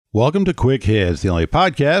Welcome to Quick Hits, the only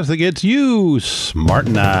podcast that gets you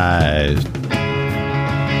smartenized.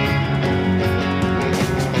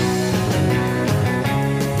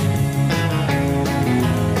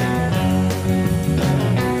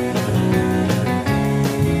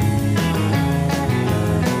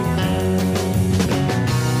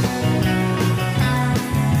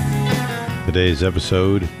 Today's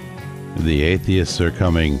episode, the atheists are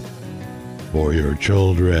coming for your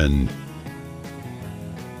children.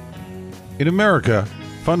 In America,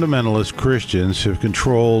 fundamentalist Christians have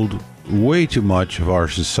controlled way too much of our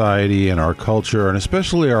society and our culture, and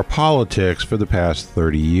especially our politics, for the past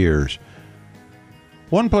 30 years.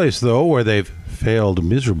 One place, though, where they've failed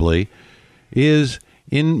miserably is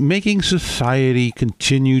in making society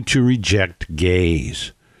continue to reject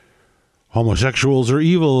gays. Homosexuals are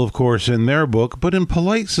evil, of course, in their book, but in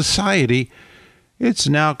polite society, it's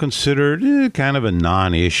now considered kind of a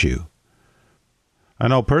non-issue. I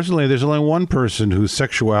know personally there's only one person whose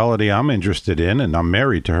sexuality I'm interested in, and I'm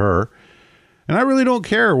married to her. And I really don't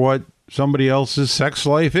care what somebody else's sex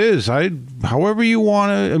life is. However you want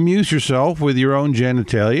to amuse yourself with your own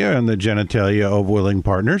genitalia and the genitalia of willing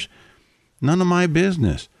partners, none of my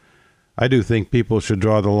business. I do think people should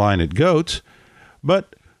draw the line at goats,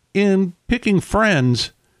 but in picking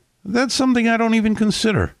friends, that's something I don't even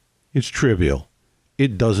consider. It's trivial.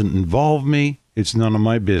 It doesn't involve me. It's none of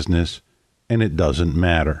my business. And it doesn't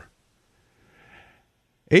matter.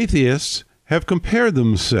 Atheists have compared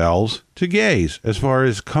themselves to gays as far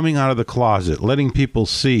as coming out of the closet, letting people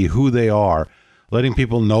see who they are, letting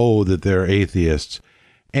people know that they're atheists,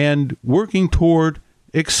 and working toward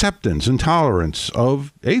acceptance and tolerance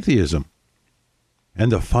of atheism.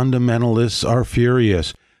 And the fundamentalists are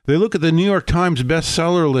furious. They look at the New York Times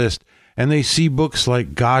bestseller list and they see books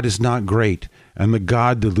like God is Not Great and The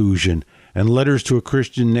God Delusion and Letters to a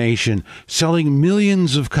Christian Nation selling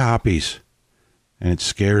millions of copies, and it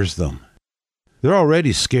scares them. They're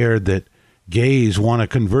already scared that gays want to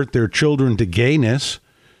convert their children to gayness.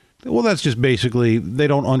 Well, that's just basically they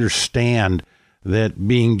don't understand that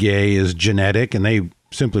being gay is genetic, and they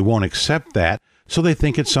simply won't accept that, so they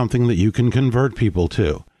think it's something that you can convert people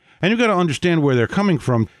to. And you've got to understand where they're coming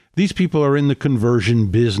from. These people are in the conversion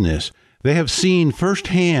business. They have seen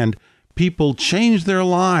firsthand people change their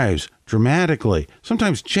lives dramatically,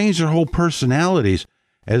 sometimes change their whole personalities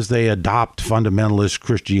as they adopt fundamentalist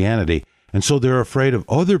Christianity. And so they're afraid of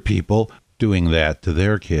other people doing that to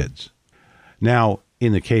their kids. Now,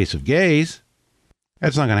 in the case of gays,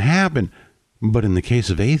 that's not going to happen. But in the case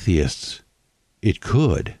of atheists, it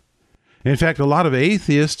could. In fact, a lot of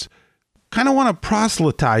atheists kind of want to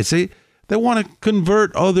proselytize. They want to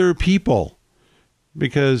convert other people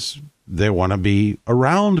because they want to be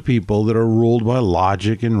around people that are ruled by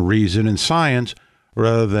logic and reason and science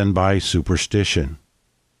rather than by superstition.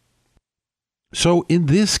 So in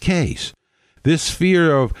this case, this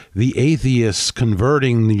fear of the atheists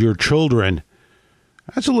converting your children,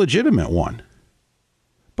 that's a legitimate one.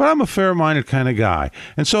 But I'm a fair-minded kind of guy.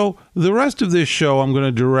 And so the rest of this show I'm going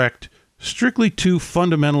to direct strictly to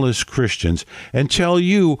fundamentalist Christians and tell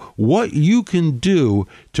you what you can do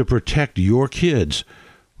to protect your kids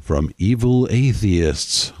from evil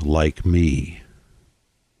atheists like me.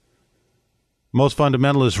 Most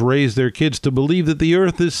fundamentalists raise their kids to believe that the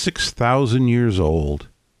earth is 6,000 years old.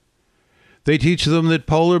 They teach them that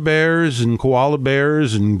polar bears and koala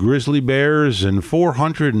bears and grizzly bears and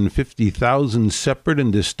 450,000 separate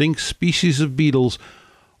and distinct species of beetles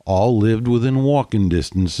all lived within walking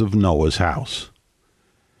distance of Noah's house.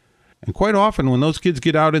 And quite often when those kids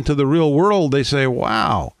get out into the real world, they say,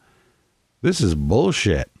 wow, this is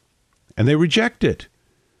bullshit. And they reject it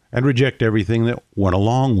and reject everything that went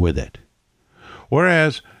along with it.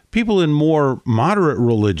 Whereas people in more moderate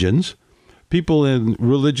religions, people in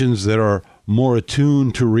religions that are more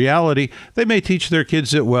attuned to reality, they may teach their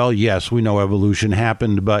kids that, well, yes, we know evolution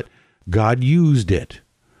happened, but God used it.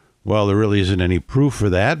 Well, there really isn't any proof for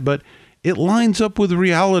that, but it lines up with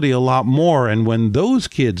reality a lot more. And when those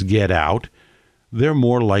kids get out, they're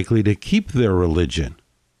more likely to keep their religion.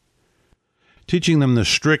 Teaching them the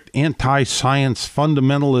strict anti-science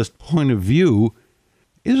fundamentalist point of view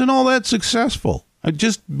isn't all that successful.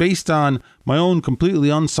 Just based on my own completely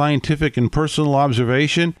unscientific and personal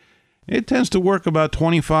observation, it tends to work about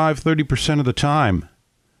 25-30% of the time.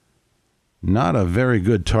 Not a very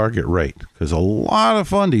good target rate, because a lot of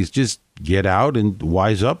fundies just get out and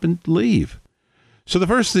wise up and leave. So the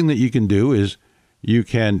first thing that you can do is you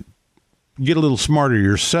can get a little smarter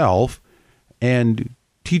yourself and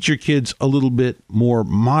teach your kids a little bit more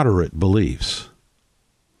moderate beliefs.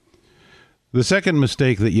 The second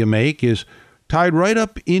mistake that you make is tied right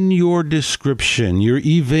up in your description. You're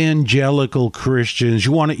evangelical Christians.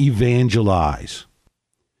 You want to evangelize.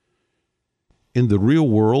 In the real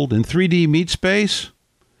world, in 3D meat space,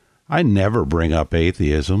 I never bring up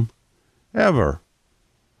atheism. Ever.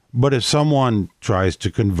 But if someone tries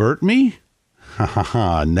to convert me,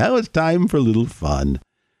 now it's time for a little fun.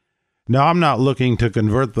 Now, I'm not looking to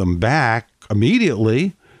convert them back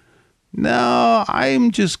immediately. No,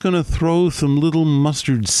 I'm just going to throw some little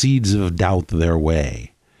mustard seeds of doubt their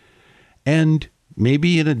way. And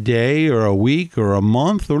maybe in a day or a week or a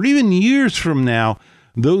month or even years from now,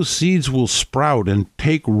 those seeds will sprout and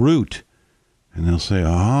take root. And they'll say,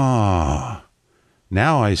 now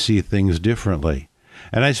I see things differently.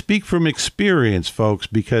 And I speak from experience, folks,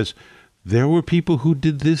 because there were people who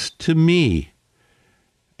did this to me.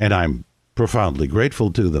 And I'm profoundly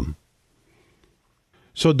grateful to them.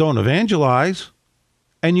 So don't evangelize,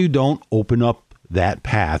 and you don't open up that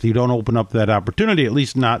path. You don't open up that opportunity, at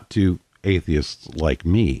least not to atheists like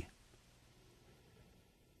me.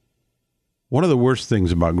 One of the worst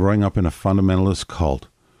things about growing up in a fundamentalist cult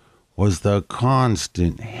was the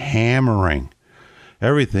constant hammering.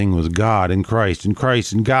 Everything was God and Christ and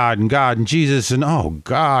Christ and God and Jesus and oh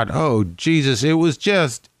God, oh Jesus. It was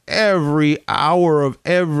just every hour of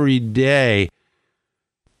every day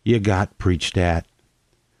you got preached at.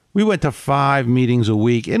 We went to 5 meetings a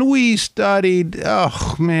week and we studied,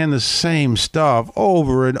 the same stuff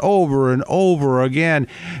over and over and over again.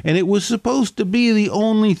 And it was supposed to be the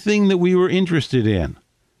only thing that we were interested in.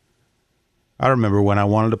 I remember when I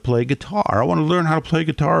wanted to play guitar. I wanted to learn how to play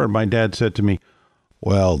guitar. And my dad said to me,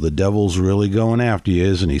 well, the devil's really going after you,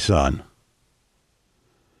 isn't he, son?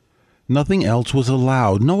 Nothing else was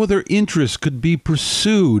allowed. No other interest could be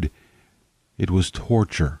pursued. It was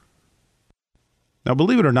torture. Now,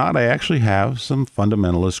 believe it or not, I actually have some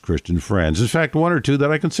fundamentalist Christian friends. In fact, 1 or 2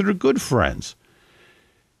 that I consider good friends.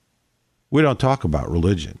 We don't talk about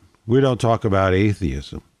religion. We don't talk about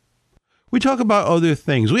atheism. We talk about other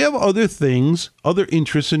things. We have other things, other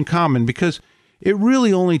interests in common, because it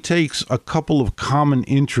really only takes a couple of common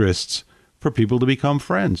interests for people to become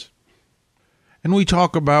friends. And we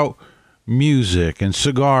talk about music and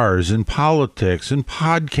cigars and politics and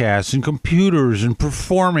podcasts and computers and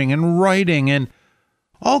performing and writing and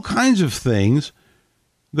all kinds of things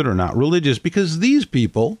that are not religious, because these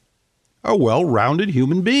people are well-rounded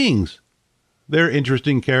human beings. They're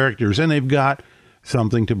interesting characters, and they've got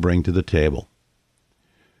something to bring to the table.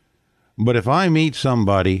 But if I meet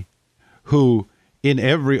somebody who, in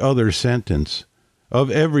every other sentence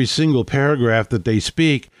of every single paragraph that they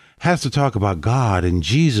speak, has to talk about God and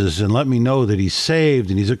Jesus and let me know that he's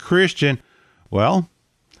saved and he's a Christian, well,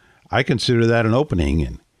 I consider that an opening,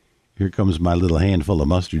 and here comes my little handful of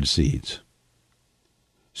mustard seeds.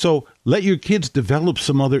 So let your kids develop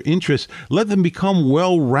some other interests. Let them become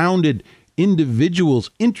well-rounded individuals,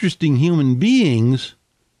 interesting human beings,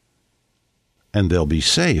 and they'll be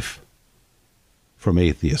safe from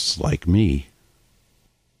atheists like me.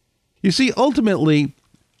 You see, ultimately,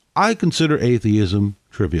 I consider atheism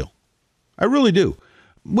trivial. I really do.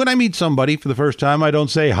 When I meet somebody for the first time, I don't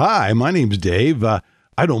say, "Hi, my name's Dave. I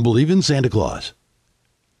don't believe in Santa Claus."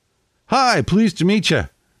 "Hi, pleased to meet you.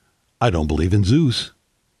 I don't believe in Zeus."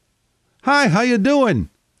 "Hi, how you doing?"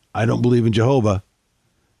 "I don't believe in Jehovah."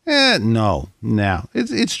 No.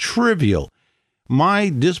 It's trivial. My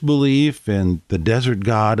disbelief in the desert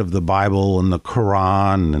God of the Bible and the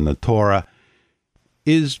Quran and the Torah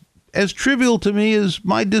is as trivial to me as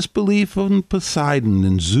my disbelief in Poseidon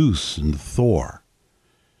and Zeus and Thor.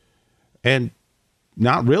 And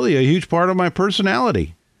not really a huge part of my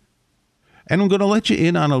personality. And I'm going to let you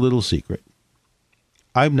in on a little secret.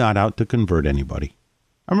 I'm not out to convert anybody.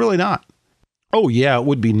 I'm really not. Oh, yeah, it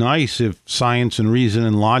would be nice if science and reason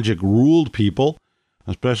and logic ruled people,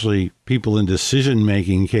 especially people in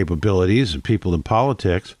decision-making capabilities and people in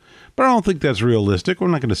politics. But I don't think that's realistic. We're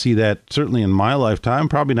not going to see that certainly in my lifetime,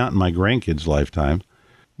 probably not in my grandkids' lifetime.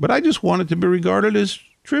 But I just want it to be regarded as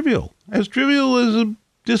trivial as a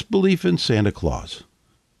disbelief in Santa Claus.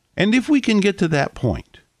 And if we can get to that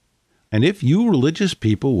point, and if you religious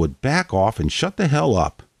people would back off and shut the hell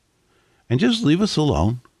up and just leave us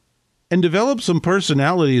alone and develop some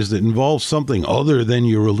personalities that involve something other than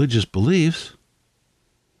your religious beliefs,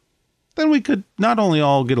 then we could not only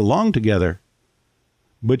all get along together,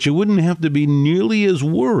 but you wouldn't have to be nearly as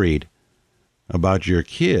worried about your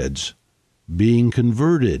kids being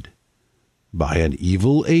converted by an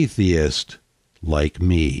evil atheist like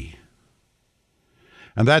me.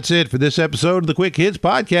 And that's it for this episode of the Quick Hits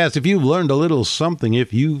Podcast. If you've learned a little something,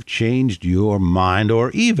 if you've changed your mind,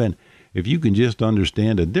 or even If you can just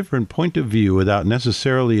understand a different point of view without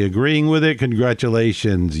necessarily agreeing with it,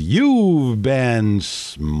 congratulations. You've been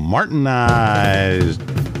smartenized.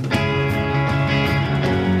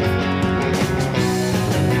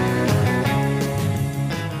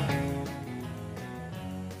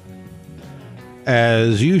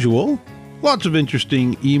 As usual, lots of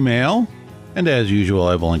interesting email. And as usual,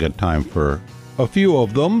 I've only got time for a few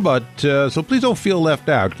of them, but so please don't feel left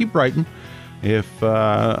out. Keep writing if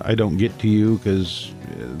I don't get to you, because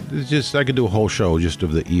it's just, I could do a whole show just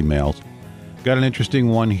of the emails. Got an interesting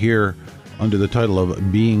one here under the title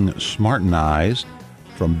of Being Smartenized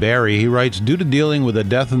from Barry. He writes, due to dealing with a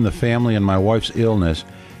death in the family and my wife's illness,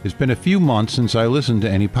 it's been a few months since I listened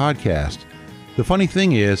to any podcast. The funny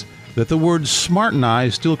thing is that the word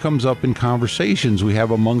smartenized still comes up in conversations we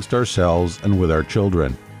have amongst ourselves and with our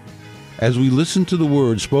children. As we listen to the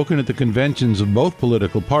words spoken at the conventions of both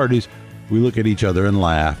political parties, we look at each other and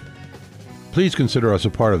laugh. Please consider us a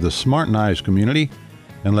part of the Smartenized community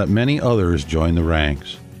and let many others join the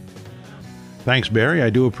ranks. Thanks, Barry. I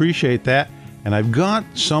do appreciate that. And I've got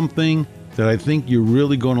something that I think you're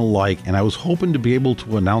really going to like, and I was hoping to be able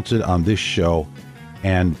to announce it on this show,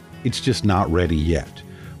 and it's just not ready yet.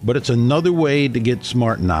 But it's another way to get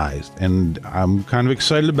smartenized, and I'm kind of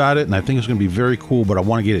excited about it, and I think it's going to be very cool, but I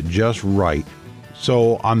want to get it just right.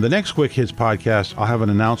 So on the next Quick Hits podcast, I'll have an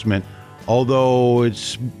announcement, although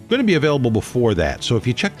it's going to be available before that. So if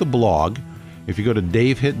you check the blog, if you go to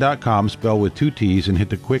davehit.com, spell with 2 T's, and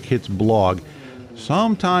hit the Quick Hits blog,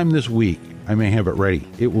 sometime this week, I may have it ready.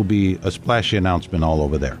 It will be a splashy announcement all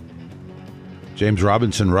over there. James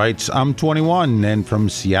Robinson writes, I'm 21 and from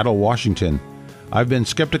Seattle, Washington. I've been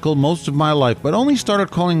skeptical most of my life, but only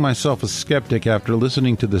started calling myself a skeptic after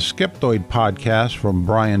listening to the Skeptoid podcast from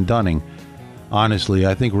Brian Dunning. Honestly,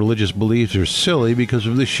 I think religious beliefs are silly because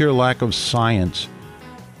of the sheer lack of science.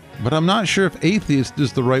 But I'm not sure if atheist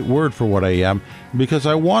is the right word for what I am, because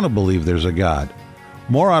I want to believe there's a God.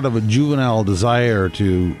 More out of a juvenile desire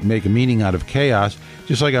to make a meaning out of chaos,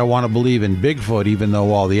 just like I want to believe in Bigfoot even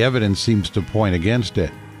though all the evidence seems to point against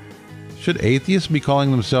it. Should atheists be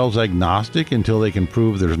calling themselves agnostic until they can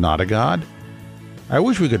prove there's not a God? I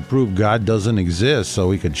wish we could prove God doesn't exist so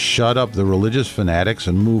we could shut up the religious fanatics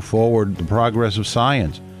and move forward the progress of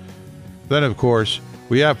science. Then, of course,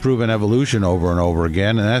 we have proven evolution over and over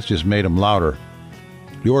again, and that's just made them louder.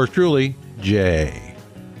 Yours truly, Jay.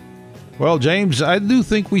 Well, James, I do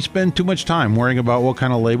think we spend too much time worrying about what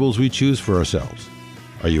kind of labels we choose for ourselves.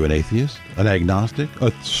 Are you an atheist? An agnostic?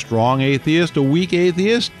 A strong atheist? A weak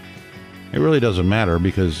atheist? It really doesn't matter,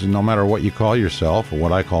 because no matter what you call yourself or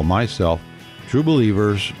what I call myself, true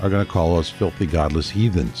believers are going to call us filthy, godless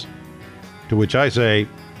heathens. To which I say,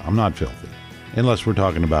 I'm not filthy, unless we're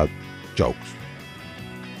talking about jokes.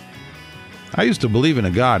 I used to believe in a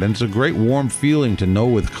God, and it's a great warm feeling to know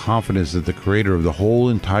with confidence that the creator of the whole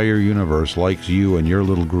entire universe likes you and your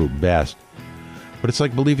little group best. But it's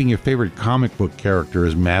like believing your favorite comic book character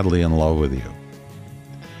is madly in love with you.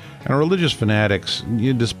 And religious fanatics,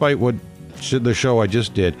 despite what the show I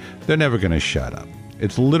just did, they're never going to shut up.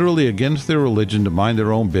 It's literally against their religion to mind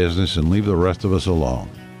their own business and leave the rest of us alone.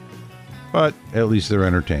 But at least they're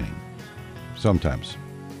entertaining. Sometimes.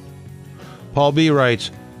 Paul B. writes,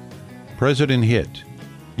 President Hit,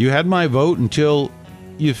 you had my vote until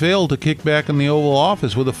you failed to kick back in the Oval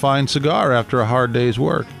Office with a fine cigar after a hard day's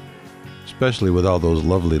work. Especially with all those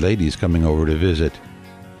lovely ladies coming over to visit.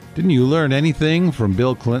 Didn't you learn anything from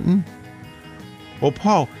Bill Clinton? Well,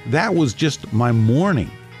 Paul, that was just my morning.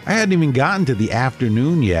 I hadn't even gotten to the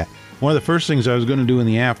afternoon yet. One of the first things I was going to do in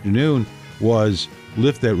the afternoon was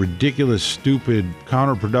lift that ridiculous, stupid,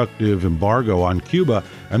 counterproductive embargo on Cuba,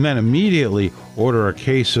 and then immediately order a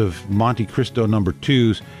case of Monte Cristo No.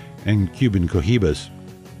 2s and Cuban Cohibas.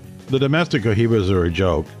 The domestic Cohibas are a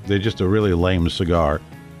joke. They're just a really lame cigar.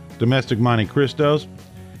 Domestic Monte Cristos,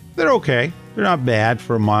 they're okay. They're not bad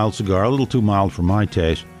for a mild cigar, a little too mild for my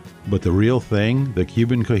taste. But the real thing, the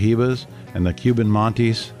Cuban Cohibas and the Cuban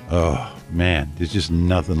Montes, oh man, there's just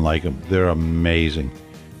nothing like them. They're amazing.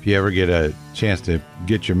 If you ever get a chance to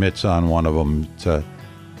get your mitts on one of them, it's a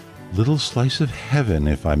little slice of heaven,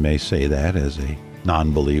 if I may say that as a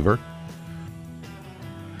non-believer.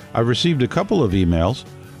 I've received a couple of emails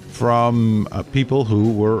from people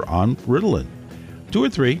who were on Ritalin. 2 or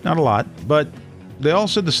 3, not a lot, but they all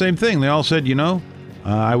said the same thing. They all said,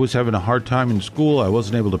 I was having a hard time in school. I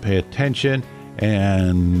wasn't able to pay attention,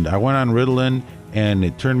 and I went on Ritalin, and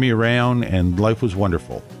it turned me around, and life was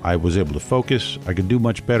wonderful. I was able to focus. I could do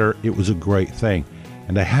much better. It was a great thing.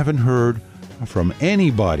 And I haven't heard from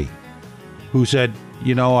anybody who said,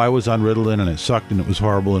 I was on Ritalin, and it sucked, and it was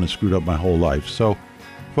horrible, and it screwed up my whole life. So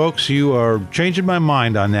Folks, you are changing my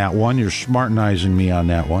mind on that one. You're smartenizing me on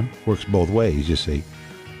that one. Works both ways, you see.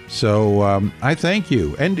 So I thank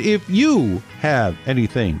you. And if you have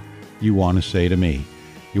anything you want to say to me,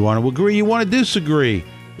 you want to agree, you want to disagree,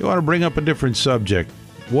 you want to bring up a different subject,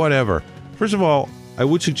 whatever. First of all, I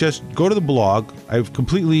would suggest go to the blog. I've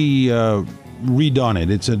completely redone it.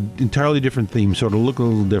 It's an entirely different theme, so it'll look a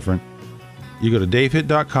little different. You go to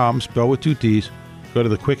davehitt.com, spell with 2 T's, go to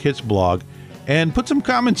the Quick Hits blog, and put some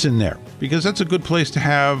comments in there, because that's a good place to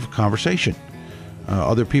have conversation.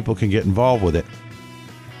 Other people can get involved with it.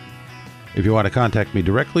 If you want to contact me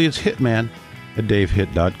directly, it's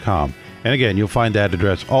hitman@davehitt.com. And again, you'll find that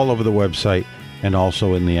address all over the website and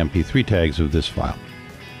also in the MP3 tags of this file.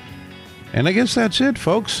 And I guess that's it,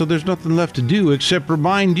 folks. So there's nothing left to do except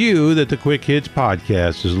remind you that the Quick Hits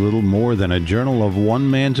podcast is little more than a journal of one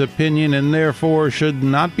man's opinion and therefore should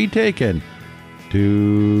not be taken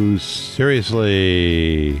too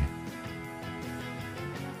seriously.